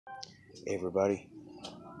Hey everybody,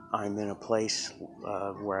 I'm in a place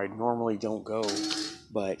where I normally don't go,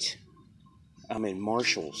 but I'm in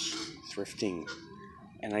Marshall's thrifting,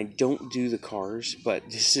 and I don't do the cars, but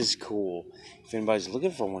this is cool. If anybody's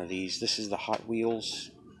looking for one of these, this is the Hot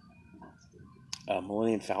Wheels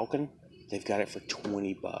Millennium Falcon. They've got it for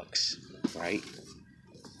 $20, right?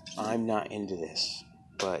 I'm not into this,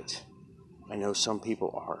 but I know some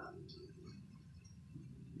people are.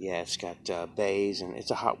 Yeah, it's got bays, and it's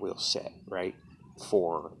a Hot Wheels set, right?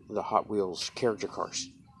 For the Hot Wheels character cars.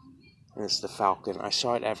 And it's the Falcon. I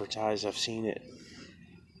saw it advertised. I've seen it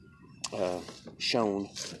shown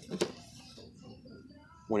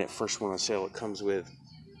when it first went on sale. It comes with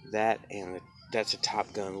that, and that's a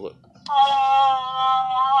Top Gun look.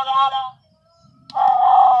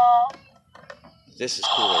 This is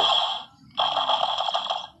cooler.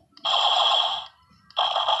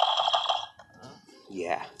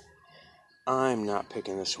 Yeah, I'm not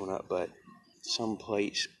picking this one up, but some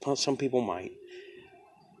people might.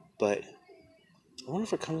 But I wonder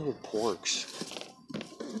if it comes with porks.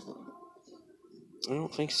 I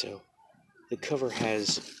don't think so. The cover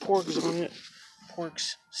has porks on it.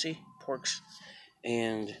 Porks, see? Porks.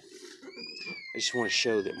 And I just want to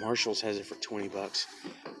show that Marshall's has it for $20.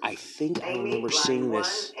 I think I remember seeing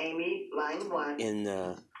this in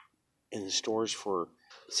the stores for,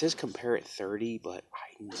 it says compare at 30, but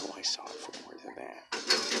I know I saw it for more than that.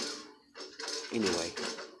 Anyway,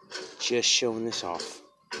 just showing this off.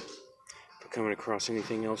 If you're coming across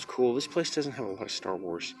anything else cool, this place doesn't have a lot of Star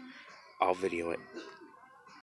Wars. I'll video it.